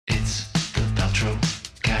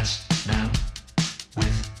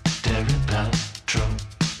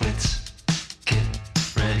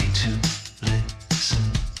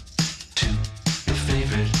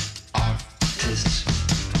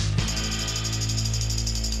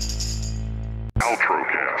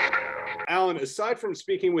Paltrocast. Alan, aside from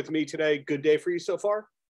speaking with me today, good day for you so far?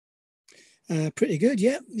 Pretty good,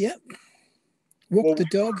 yeah. Walked the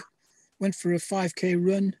dog, went for a 5K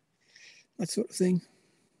run, that sort of thing.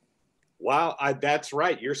 Wow, that's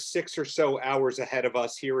right. You're 6 or so hours ahead of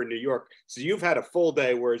us here in New York. So you've had a full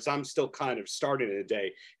day, whereas I'm still kind of starting a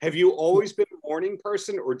day. Have you always been a morning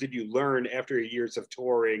person, or did you learn after years of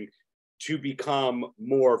touring to become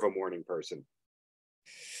more of a morning person?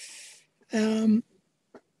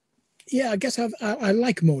 Yeah, I guess I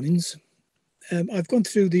like mornings. I've gone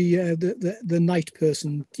through the night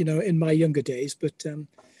person, in my younger days, but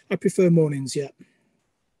I prefer mornings. Yeah.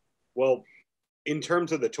 Well, in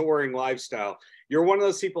terms of the touring lifestyle, you're one of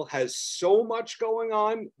those people has so much going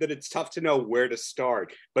on that it's tough to know where to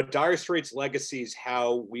start. But Dire Straits Legacy is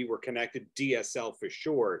how we were connected, DSL for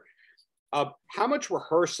short. How much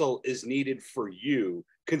rehearsal is needed for you,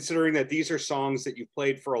 considering that these are songs that you've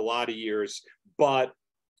played for a lot of years, but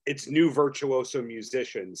it's new virtuoso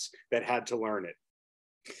musicians that had to learn it?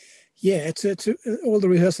 Yeah, it's all the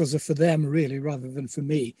rehearsals are for them really, rather than for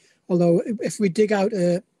me. Although if we dig out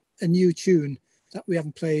a new tune that we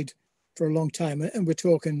haven't played for a long time, and we're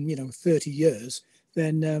talking 30 years,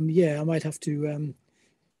 then yeah, I might have to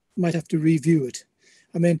review it.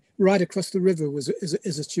 I mean, Right Across the River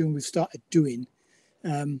is a tune we've started doing,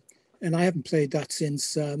 and I haven't played that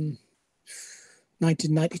since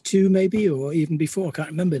 1992 maybe, or even before. I can't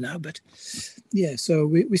remember now, but yeah, so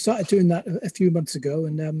we started doing that a few months ago,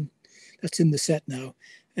 and that's in the set now.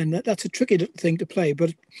 And that's a tricky thing to play,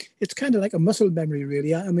 but it's kind of like a muscle memory,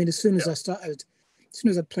 really. I mean, as soon as I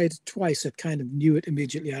played it twice, I kind of knew it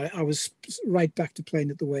immediately. I was right back to playing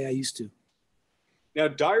it the way I used to. Now,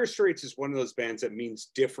 Dire Straits is one of those bands that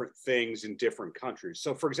means different things in different countries.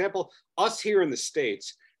 So, for example, us here in the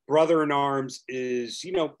States, Brother in Arms is,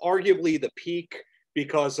 arguably the peak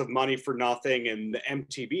because of Money for Nothing and the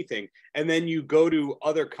MTV thing. And then you go to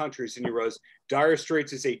other countries and you realize Dire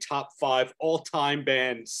Straits is a top 5 all-time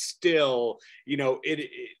band still.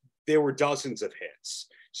 There were dozens of hits.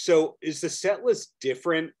 So is the set list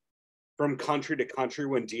different from country to country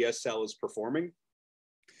when DSL is performing?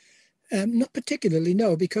 Not particularly,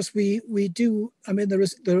 no, because we do. I mean, there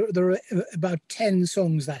are about 10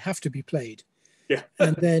 songs that have to be played. Yeah.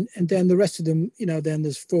 and then the rest of them, then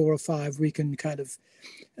there's 4 or 5 we can kind of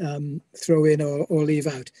throw in or leave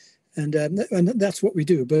out, and that's what we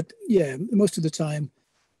do. But yeah, most of the time,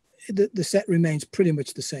 the set remains pretty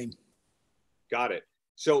much the same. Got it.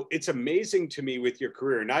 So it's amazing to me with your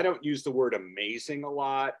career, and I don't use the word amazing a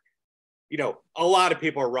lot. A lot of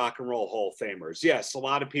people are rock and roll Hall of Famers. Yes, a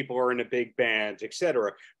lot of people are in a big band,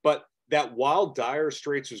 etc. But that while Dire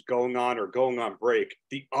Straits was going on break,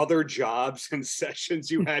 the other jobs and sessions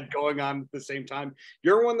you had going on at the same time,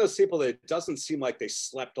 you're one of those people that it doesn't seem like they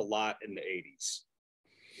slept a lot in the 80s.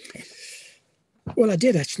 Well, I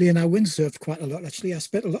did actually, and I windsurfed quite a lot. Actually, I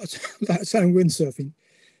spent a lot of time windsurfing,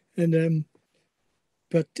 and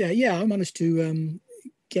yeah, I managed to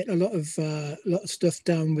get a lot of stuff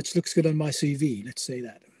down, which looks good on my CV. Let's say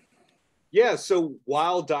that. Yeah, so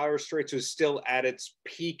while Dire Straits was still at its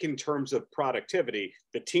peak in terms of productivity,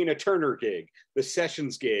 the Tina Turner gig, the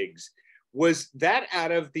sessions gigs, was that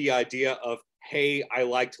out of the idea of, hey, I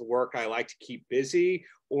like to work, I like to keep busy?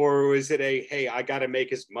 Or was it hey, I got to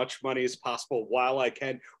make as much money as possible while I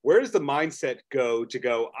can? Where does the mindset go,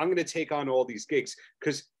 I'm going to take on all these gigs?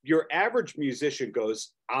 Because your average musician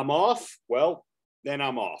goes, I'm off, well, then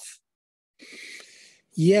I'm off.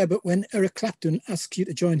 Yeah, but when Eric Clapton asks you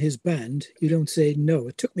to join his band, you don't say no.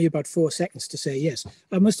 It took me about 4 seconds to say yes.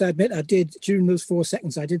 I must admit, I did, during those 4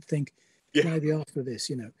 seconds, I did think, can I be after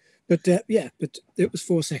this, But yeah, but it was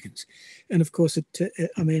 4 seconds. And of course,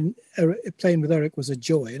 playing with Eric was a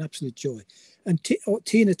joy, an absolute joy. And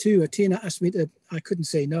Tina too, Tina asked me I couldn't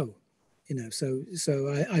say no, so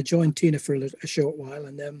I joined Tina for a short while,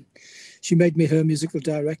 and she made me her musical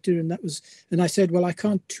director. And I said, well, I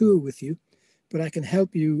can't tour with you, but I can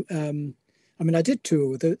help you. I did tour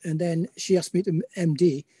with her, and then she asked me to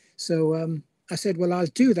MD. So I said, well, I'll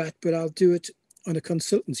do that, but I'll do it on a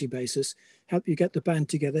consultancy basis, help you get the band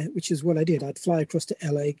together, which is what I did. I'd fly across to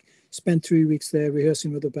LA, spend 3 weeks there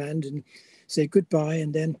rehearsing with the band and say goodbye.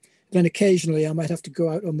 And then occasionally I might have to go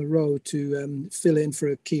out on the road to fill in for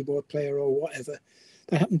a keyboard player or whatever.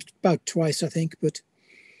 That happened about twice, I think. But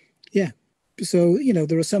yeah, so,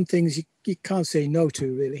 there are some things you can't say no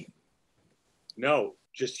to, really. No,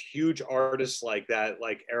 just huge artists like that,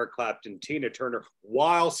 like Eric Clapton, Tina Turner,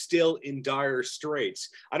 while still in Dire Straits.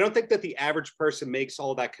 I don't think that the average person makes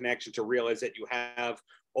all that connection to realize that you have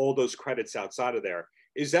all those credits outside of there.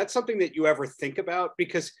 Is that something that you ever think about?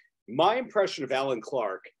 Because my impression of Alan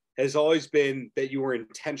Clark has always been that you were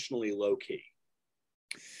intentionally low key.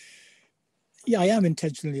 Yeah, I am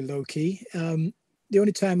intentionally low key. The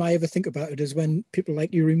only time I ever think about it is when people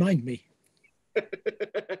like you remind me.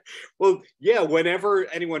 Well, yeah, whenever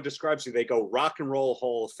anyone describes you, they go Rock and Roll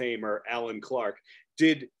Hall of Famer Alan Clark.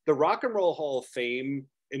 Did the Rock and Roll Hall of Fame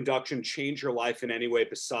induction change your life in any way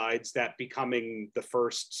besides that becoming the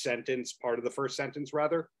first sentence, part of the first sentence,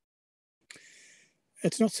 rather?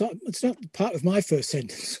 It's not part of my first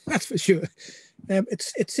sentence, that's for sure.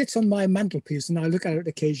 It sits on my mantelpiece, and I look at it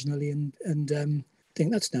occasionally and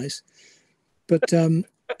think that's nice. But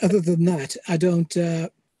other than that, I don't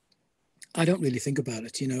really think about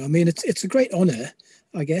it. You know, I mean, it's a great honor,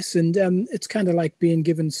 I guess, and it's kind of like being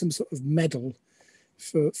given some sort of medal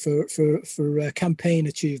for campaign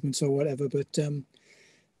achievements or whatever. But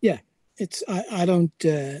yeah, I don't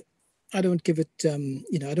give it.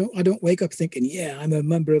 You know, I don't wake up thinking, yeah, I'm a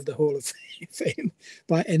member of the Hall of Fame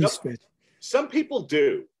by any stretch. Some people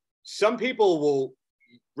do. Some people will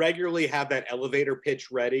regularly have that elevator pitch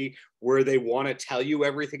ready where they want to tell you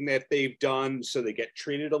everything that they've done so they get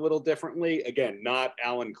treated a little differently. Again, not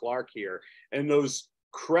Alan Clark here. And those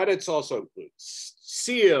credits also include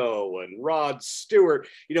Seal and Rod Stewart.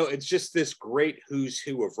 You know, it's just this great who's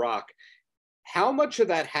who of rock. How much of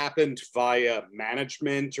that happened via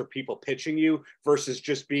management or people pitching you versus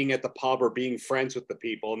just being at the pub or being friends with the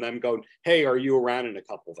people and them going, hey, are you around in a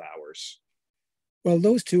couple of hours? Well,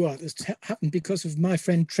 those two artists happened because of my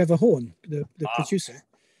friend Trevor Horn, the producer.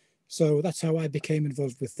 So that's how I became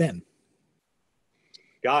involved with them.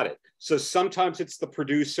 Got it. So sometimes it's the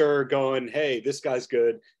producer going, hey, this guy's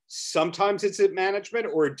good. Sometimes it's at management,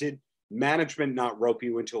 or did management not rope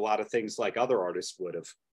you into a lot of things like other artists would have?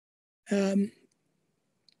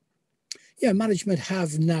 Yeah, management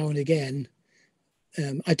have now and again.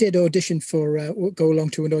 I did audition for, go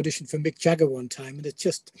along to an audition for Mick Jagger one time, and I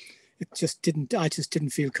just didn't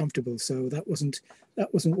feel comfortable. So that wasn't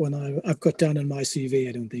one I've got down on my CV.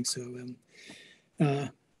 I don't think so.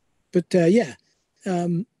 Yeah,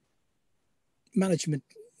 management.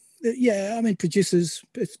 Yeah, I mean, producers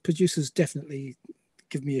definitely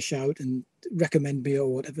give me a shout and recommend me or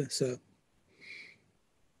whatever. So.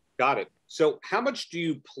 Got it. So how much do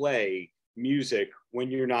you play music when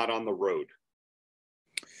you're not on the road?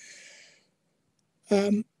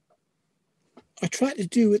 I try to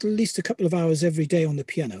do at least a couple of hours every day on the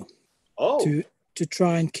piano. Oh. To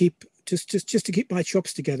try and keep just to keep my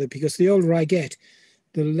chops together, because the older I get,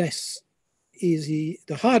 the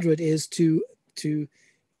harder it is to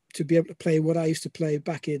be able to play what I used to play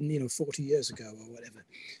back in 40 years ago or whatever.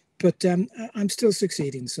 But I'm still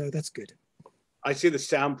succeeding, so that's good. I see the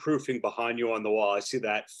soundproofing behind you on the wall. I see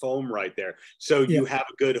that foam right there. So you have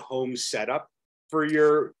a good home setup for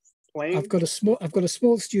your playing? I've got a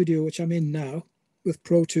small studio which I'm in now with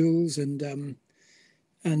Pro Tools and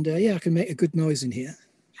yeah, I can make a good noise in here.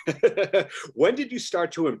 When did you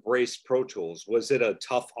start to embrace Pro Tools? Was it a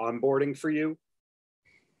tough onboarding for you?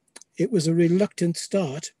 It was a reluctant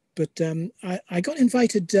start, but I got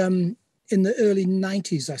invited in the early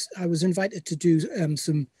 90s. I was invited to do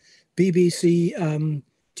some BBC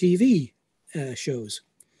TV shows,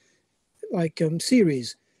 like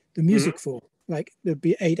series, the music for. Like there'd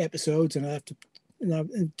be 8 episodes, and I have to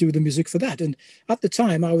do the music for that. And at the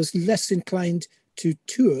time, I was less inclined to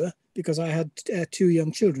tour because I had 2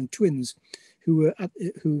 young children, twins, who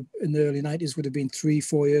in the early 90s would have been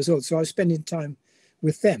 3-4 years old. So I was spending time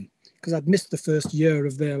with them because I'd missed the first year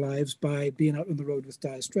of their lives by being out on the road with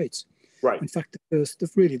Dire Straits. Right. In fact, the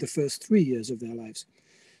first 3 years of their lives.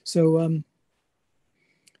 So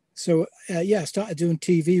I started doing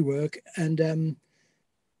TV work, and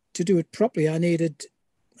to do it properly, I needed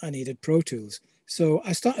Pro Tools. So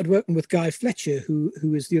I started working with Guy Fletcher, who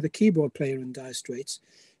is the other keyboard player in Dire Straits,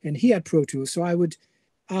 and he had Pro Tools. So I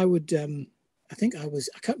can't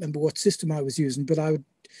remember what system I was using, but I would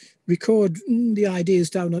record the ideas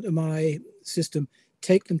down onto my system,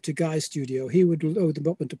 take them to Guy's studio. He would load them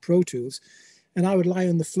up into Pro Tools, and I would lie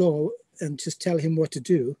on the floor and just tell him what to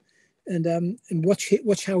do, and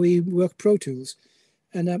watch how he worked Pro Tools.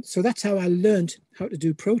 And so that's how I learned how to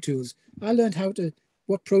do Pro Tools. I learned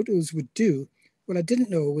what Pro Tools would do. What I didn't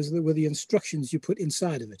know were the instructions you put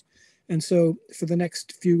inside of it. And so for the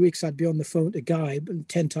next few weeks, I'd be on the phone to Guy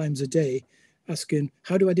 10 times a day, asking,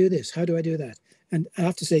 how do I do this? How do I do that? And I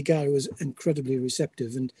have to say, Guy was incredibly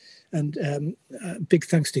receptive, and big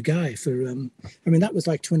thanks to Guy for, that was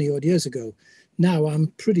like 20 odd years ago. Now I'm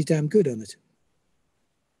pretty damn good on it.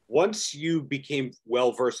 Once you became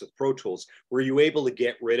well-versed with Pro Tools, were you able to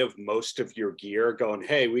get rid of most of your gear going,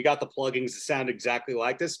 hey, we got the plugins that sound exactly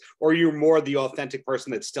like this? Or you're more the authentic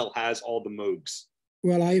person that still has all the moogs?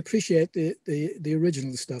 Well, I appreciate the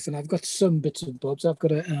original stuff, and I've got some bits and bobs. I've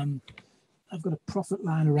got a Prophet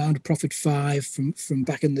line around, a Prophet 5 from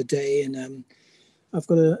back in the day, and I've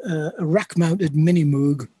got a rack mounted mini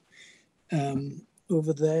Moog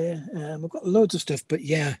over there. I've got loads of stuff, but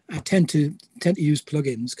yeah, I tend to use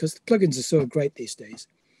plugins because plugins are so great these days.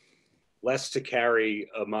 Less to carry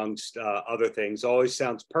amongst other things. Always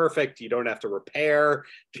sounds perfect. You don't have to repair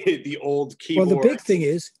the old keyboard. Well, the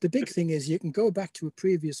big thing is you can go back to a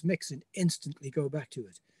previous mix and instantly go back to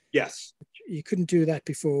it. Yes. You couldn't do that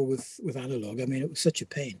before with analog. I mean, it was such a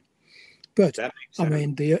pain. But I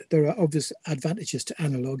mean, there are obvious advantages to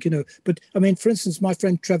analog, you know. But I mean, for instance, my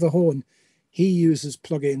friend Trevor Horn, he uses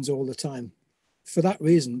plugins all the time for that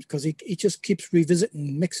reason, because he just keeps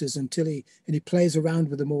revisiting mixes until he plays around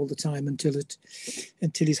with them all the time until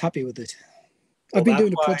he's happy with it. Well, I've been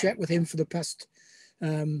doing a project with him for the past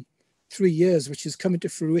 3 years, which is coming to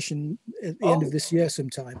fruition at the end of this year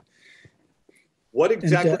sometime. What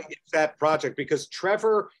exactly is that project? Because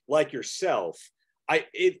Trevor, like yourself,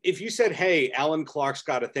 if you said, hey, Alan Clark's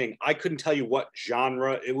got a thing, I couldn't tell you what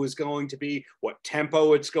genre it was going to be, what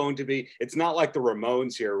tempo it's going to be. It's not like the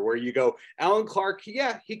Ramones here where you go, Alan Clark,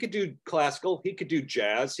 yeah, he could do classical, he could do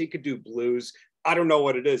jazz, he could do blues. I don't know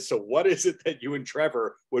what it is. So what is it that you and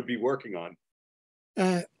Trevor would be working on?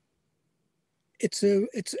 I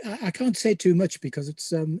can't say too much because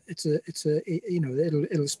it's you know,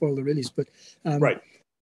 it'll spoil the release, but right.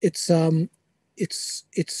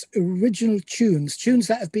 It's original tunes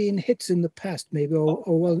that have been hits in the past, maybe, or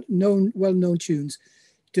well-known tunes,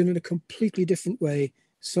 done in a completely different way,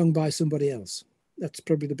 sung by somebody else. That's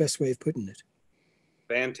probably the best way of putting it.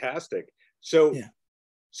 Fantastic. So, yeah.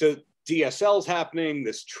 So DSL's happening,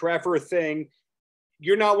 this Trevor thing.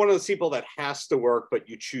 You're not one of those people that has to work, but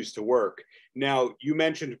you choose to work. Now, you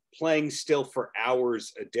mentioned playing still for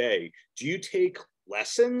hours a day. Do you take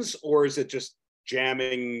lessons, or is it just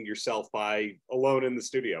jamming yourself by alone in the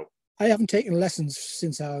studio? I haven't taken lessons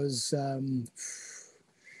since I was,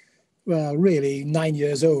 well, really 9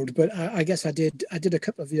 years old, but I guess I did a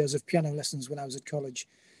couple of years of piano lessons when I was at college.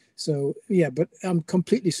 So yeah, but I'm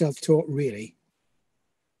completely self-taught, really.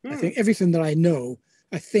 I think everything that I know,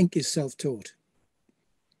 I think, is self-taught.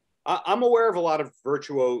 I'm aware of a lot of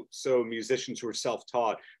virtuoso musicians who are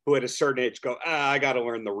self-taught who at a certain age go, I got to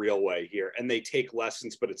learn the real way here. And they take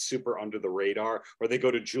lessons, but it's super under the radar, or they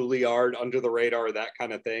go to Juilliard under the radar, that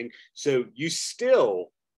kind of thing. So you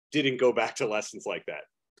still didn't go back to lessons like that?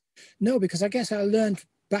 No, because I guess I learned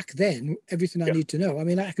back then everything I need to know. I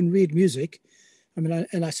mean, I can read music. I mean,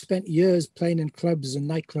 I spent years playing in clubs and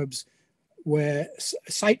nightclubs where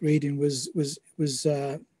sight reading was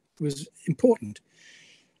important.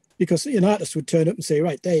 Because an artist would turn up and say,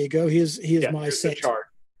 right, there you go, here's my set. The chart.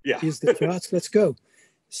 Yeah. Here's the charts, let's go.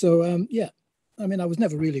 So, yeah, I mean, I was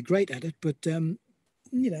never really great at it, but, you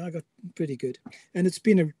know, I got pretty good. And it's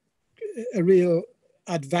been a real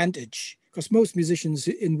advantage, because most musicians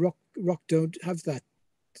in rock don't have that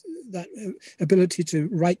ability to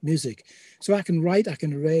write music. So I can write, I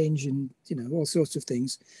can arrange, and, you know, all sorts of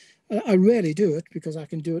things. I rarely do it because I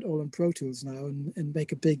can do it all on Pro Tools now and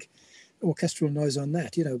make a big orchestral noise on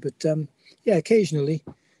that, you know. But yeah, occasionally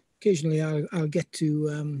I'll get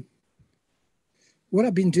to what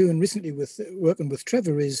I've been doing recently with working with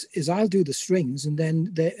Trevor is I'll do the strings, and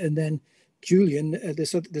then Julian,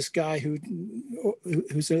 this guy who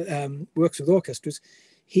works with orchestras,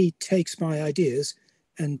 he takes my ideas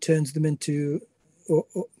and turns them into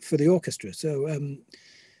for the orchestra. So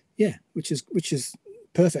yeah, which is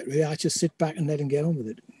perfect, really. I just sit back and let him get on with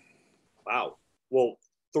it. Wow. Well,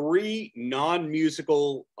 3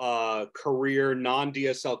 non-musical career,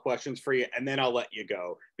 non-DSL questions for you, and then I'll let you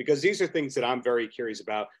go, because these are things that I'm very curious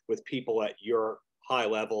about with people at your high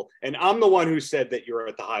level. And I'm the one who said that you're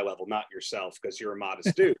at the high level, not yourself, because you're a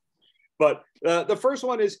modest dude. But the first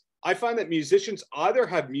one is, I find that musicians either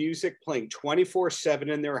have music playing 24/7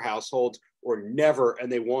 in their households or never,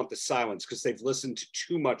 and they want the silence because they've listened to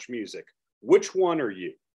too much music. Which one are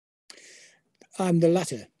you? I'm the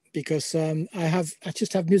latter, because I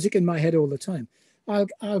just have music in my head all the time.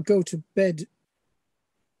 I'll go to bed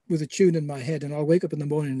with a tune in my head, and I'll wake up in the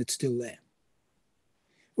morning and it's still there.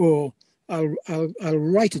 Or I'll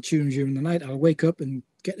write a tune during the night. I'll wake up and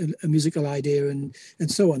get a musical idea and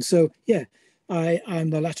so on. So yeah, I'm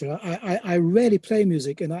the latter. I rarely play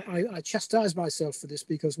music, and I chastise myself for this,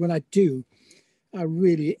 because when I do, I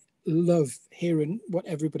really love hearing what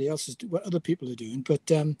everybody else is what other people are doing.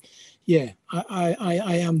 But yeah,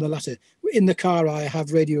 I am the latter. In the car I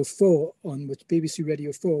have Radio 4 on, with BBC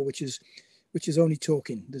Radio 4, which is only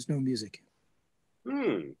talking. There's no music.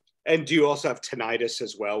 And do you also have tinnitus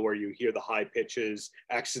as well, where you hear the high pitches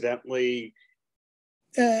accidentally?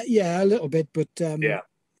 Yeah, a little bit, but Yeah.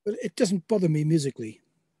 but it doesn't bother me musically.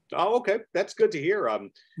 Oh, okay. That's good to hear.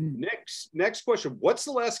 Mm. Next question. What's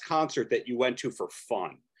the last concert that you went to for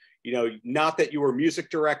fun? You know, not that you were music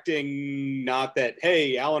directing, not that,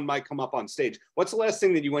 hey, Alan might come up on stage. What's the last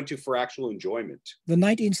thing that you went to for actual enjoyment? The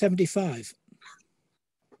 1975.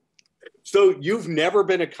 So you've never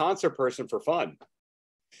been a concert person for fun?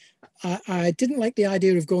 I didn't like the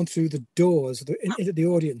idea of going through the doors into the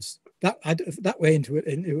audience that way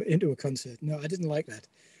into a concert. No, I didn't like that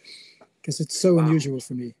because it's so unusual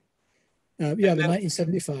for me. Yeah, the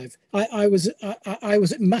 1975. I was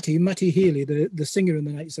at Matty Healy, the singer in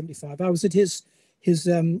the 1975. I was at his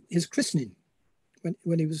christening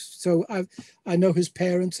when he was. So I know his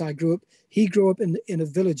parents. He grew up in a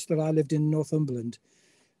village that I lived in, Northumberland,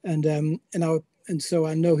 and so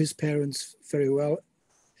I know his parents very well,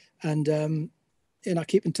 and I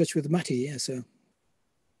keep in touch with Matty. Yeah, so.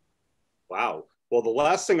 Wow. Well, the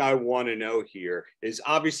last thing I want to know here is,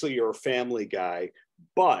 obviously you're a family guy,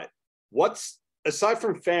 but aside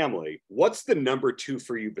from family, what's the number two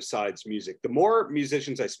for you besides music? The more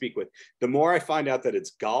musicians I speak with, the more I find out that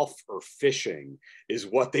it's golf or fishing is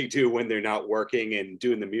what they do when they're not working and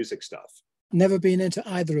doing the music stuff. Never been into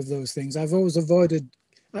either of those things. I've always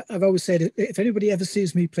said, if anybody ever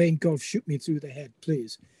sees me playing golf, shoot me through the head,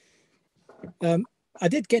 please. I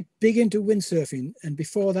did get big into windsurfing, and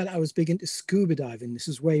before that I was big into scuba diving. This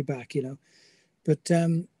is way back, but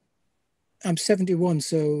I'm 71,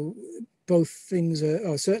 so both things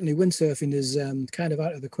are, certainly windsurfing is kind of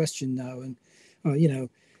out of the question now. And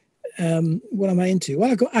what am I into?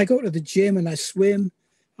 Well, I go to the gym and I swim.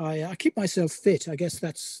 I keep myself fit. I guess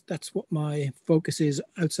that's what my focus is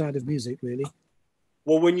outside of music, really.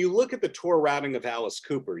 Well, when you look at the tour routing of Alice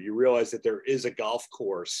Cooper, you realize that there is a golf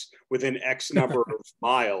course within X number of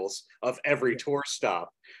miles of every tour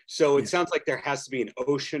stop. So it sounds like there has to be an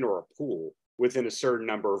ocean or a pool within a certain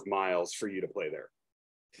number of miles for you to play there.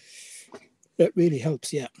 That really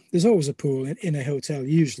helps. Yeah, there's always a pool in a hotel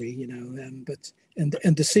usually, but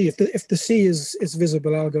the sea, if the sea is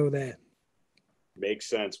visible, I'll go there. Makes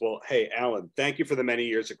sense. Well, hey, Alan, thank you for the many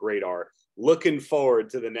years of great art. Looking forward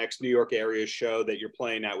to the next New York area show that you're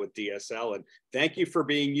playing at with DSL. And thank you for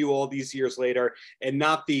being you all these years later, and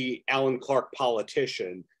not the Alan Clark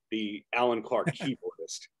politician, the Alan Clark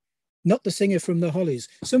keyboardist. Not the singer from the Hollies.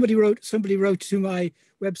 Somebody wrote to my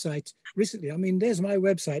website recently. I mean, there's my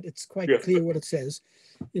website. It's quite clear what it says.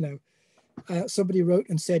 Somebody wrote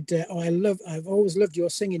and said, I've always loved your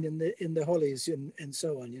singing in the Hollies and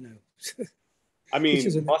so on, I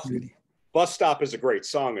mean, Bus Stop is a great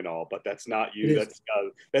song and all, but that's not you.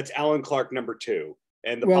 That's Alan Clark number 2,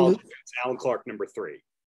 and the politician's Alan Clark number 3.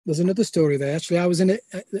 There's another story there. Actually, I was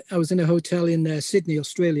in a hotel in Sydney,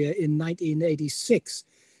 Australia, in 1986,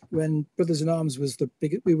 when Brothers in Arms was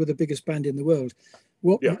we were the biggest band in the world.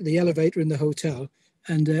 Walked into the elevator in the hotel,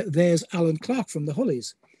 and there's Alan Clark from the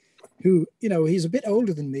Hollies, who he's a bit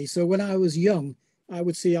older than me. So when I was young, I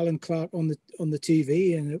would see Alan Clark on the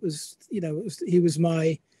TV, and it was he was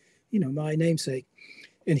my my namesake.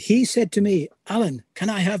 And he said to me, "Alan, can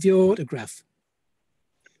I have your autograph?"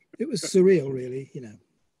 It was surreal, really,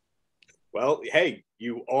 Well, hey,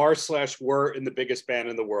 you are/were in the biggest band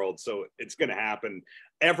in the world, so it's going to happen.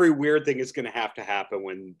 Every weird thing is going to happen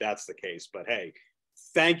when that's the case. But hey,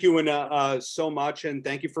 thank you so much, and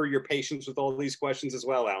thank you for your patience with all these questions as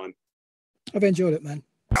well, Alan. I've enjoyed it, man.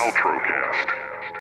 Paltrocast.